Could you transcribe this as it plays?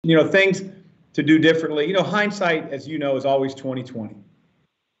things to do differently. Hindsight, as you know, is always 20/20.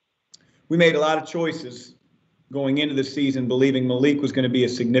 We made a lot of choices going into the season, believing Malik was going to be a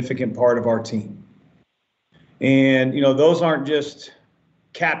significant part of our team. And, those aren't just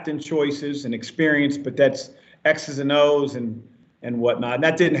captain choices and experience, but that's X's and O's and whatnot. And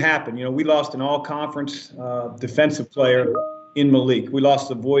that didn't happen. We lost an all-conference defensive player in Malik. We lost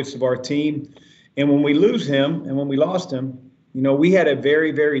the voice of our team. And when we lose him and when we lost him, we had a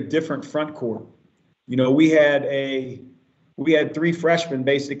very, very different front court. We had three freshmen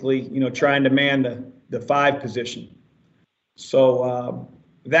basically, trying to man the 5 position. So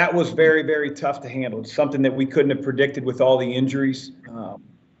that was very, very tough to handle. It's something that we couldn't have predicted with all the injuries.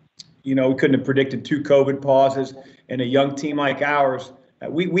 We couldn't have predicted 2 COVID pauses, and a young team like ours,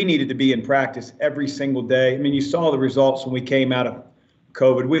 we needed to be in practice every single day. I mean, you saw the results when we came out of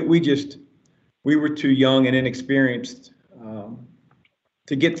COVID. We were too young and inexperienced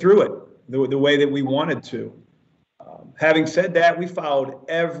to get through it the way that we wanted to. Having said that, we followed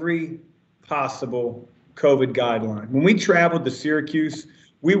every possible COVID guideline. When we traveled to Syracuse,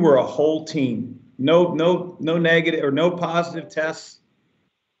 we were a whole team. No negative or no positive tests.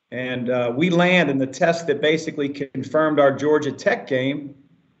 And we landed in the test that basically confirmed our Georgia Tech game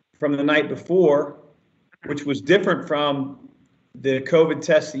from the night before, which was different from the COVID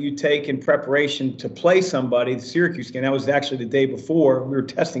test that you take in preparation to play somebody, the Syracuse game. That was actually the day before. We were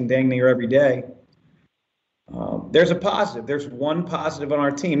testing dang near every day. There's a positive. There's one positive on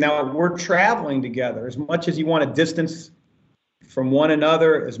our team. Now, we're traveling together. As much as you want to distance from one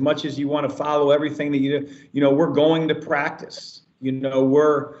another, as much as you want to follow everything that you do, we're going to practice.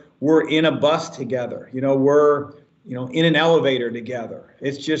 We're in a bus together. We're in an elevator together.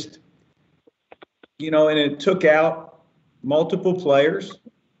 It's just, and it took out multiple players.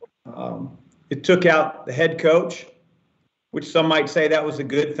 It took out the head coach, which some might say that was a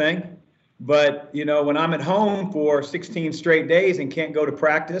good thing. But, when I'm at home for 16 straight days and can't go to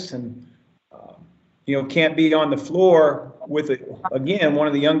practice and, can't be on the floor with, again, one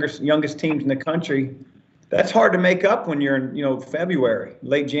of the youngest teams in the country, that's hard to make up when you're in, February,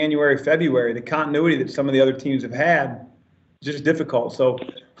 late January, February. The continuity that some of the other teams have had is just difficult. So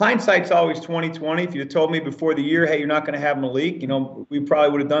hindsight's always 20/20. If you had told me before the year, hey, you're not going to have Malik, we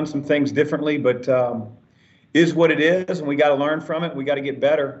probably would have done some things differently. But is what it is, and we got to learn from it. We got to get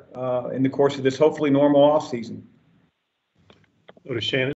better in the course of this hopefully normal off season. Go to Shannon.